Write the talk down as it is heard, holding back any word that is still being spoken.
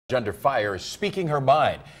Under fire is speaking her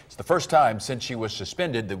mind. It's the first time since she was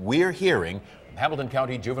suspended that we're hearing from Hamilton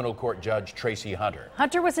County Juvenile Court Judge Tracy Hunter.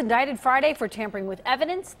 Hunter was indicted Friday for tampering with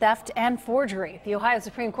evidence, theft, and forgery. The Ohio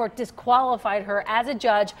Supreme Court disqualified her as a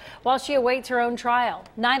judge while she awaits her own trial.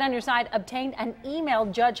 9 on Your Side obtained an email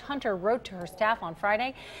Judge Hunter wrote to her staff on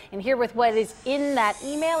Friday. And here with what is in that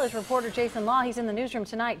email is reporter Jason Law. He's in the newsroom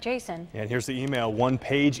tonight. Jason. And here's the email,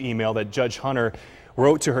 one-page email that Judge Hunter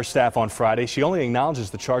wrote to her staff on Friday. She only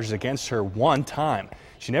acknowledges the charges against her one time.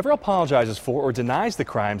 She never apologizes for or denies the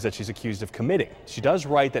crimes that she's accused of committing. She does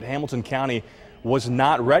write that Hamilton County was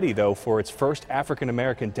not ready, though, for its first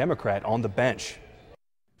African-American Democrat on the bench.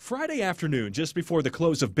 Friday afternoon, just before the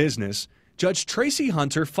close of business, Judge Tracy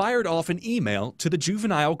Hunter fired off an email to the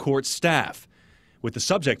juvenile court staff with the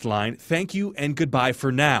subject line, "Thank you and goodbye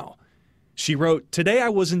for now." She wrote, "Today I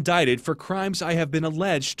was indicted for crimes I have been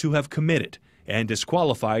alleged to have committed and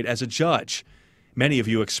disqualified as a judge. Many of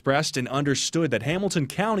you expressed and understood that Hamilton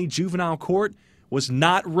County Juvenile Court was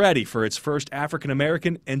not ready for its first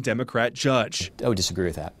African-American and Democrat judge." I would disagree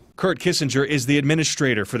with that. Kurt Kissinger is the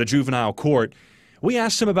administrator for the juvenile court. We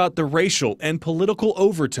asked him about the racial and political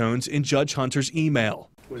overtones in Judge Hunter's email.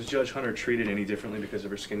 Was Judge Hunter treated any differently because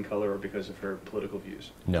of her skin color or because of her political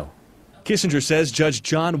views? No. Kissinger says Judge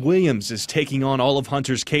John Williams is taking on all of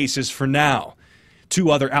Hunter's cases for now. 2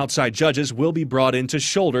 other outside judges will be brought in to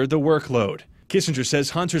shoulder the workload. Kissinger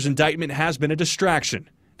says Hunter's indictment has been a distraction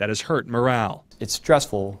that has hurt morale. It's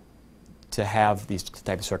stressful to have these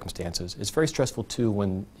type of circumstances. It's very stressful, too,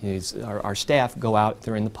 when our staff go out,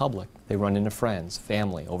 they're in the public. They run into friends,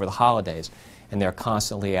 family, over the holidays, and they're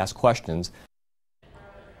constantly asked questions.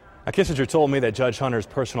 Now, Kissinger told me that Judge Hunter's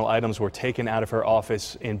personal items were taken out of her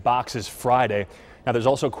office in boxes Friday. Now, there's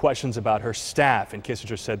also questions about her staff, and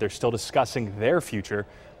Kissinger said they're still discussing their future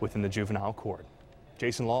within the juvenile court.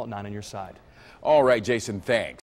 Jason Law, 9 on Your Side. All right, Jason, thanks.